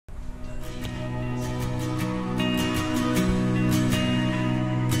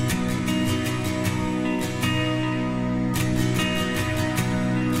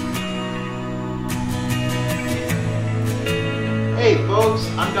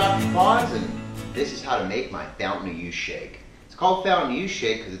Dr.KwaZ, and this is how to make my fountain of youth shake. It's called fountain of youth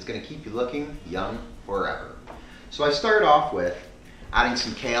shake because it's going to keep you looking young forever. So I start off with adding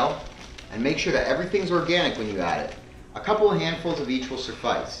some kale, and make sure that everything's organic when you add it. A couple of handfuls of each will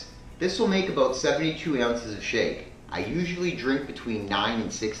suffice. This will make about 72 ounces of shake. I usually drink between 9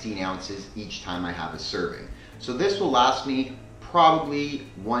 and 16 ounces each time I have a serving. So this will last me probably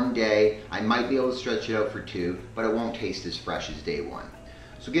one day. I might be able to stretch it out for 2, but it won't taste as fresh as day 1.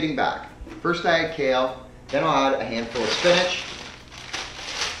 So getting back, first I add kale, then I'll add a handful of spinach.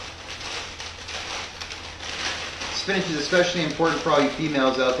 Spinach is especially important for all you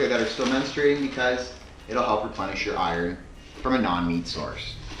females out there that are still menstruating because it'll help replenish your iron from a non-meat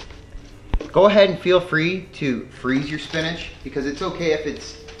source. Go ahead and feel free to freeze your spinach because it's okay if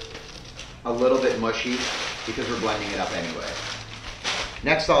it's a little bit mushy because we're blending it up anyway.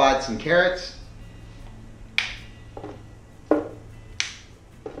 Next I'll add some carrots.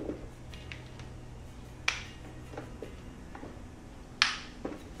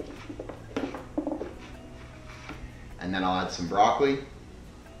 And then I'll add some broccoli.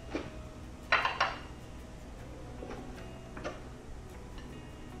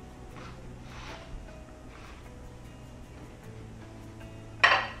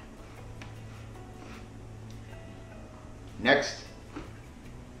 Next,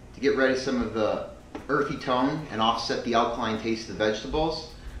 to get rid of some of the earthy tone and offset the alkaline taste of the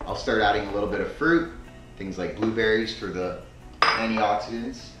vegetables, I'll start adding a little bit of fruit, things like blueberries for the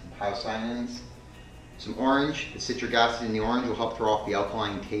antioxidants and hyoscyamines. Some orange, the citric acid in the orange will help throw off the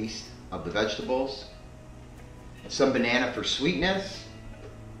alkaline taste of the vegetables. Some banana for sweetness.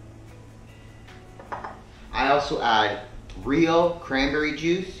 I also add real cranberry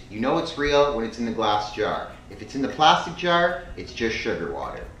juice. You know it's real when it's in the glass jar. If it's in the plastic jar, it's just sugar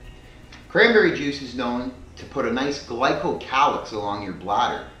water. Cranberry juice is known to put a nice glycocalyx along your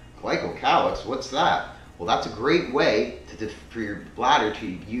bladder. Glycocalyx, what's that? Well, that's a great way for your bladder to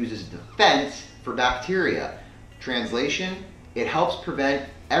use as defense for bacteria. Translation, it helps prevent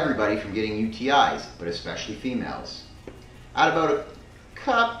everybody from getting UTIs, but especially females. Add about a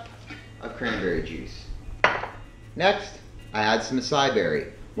cup of cranberry juice. Next, I add some acai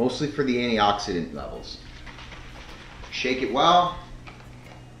berry, mostly for the antioxidant levels. Shake it well.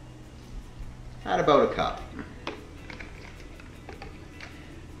 Add about a cup.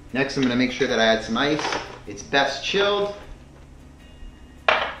 Next, I'm going to make sure that I add some ice. It's best chilled.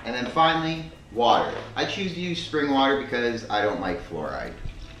 And then finally, water. I choose to use spring water because I don't like fluoride.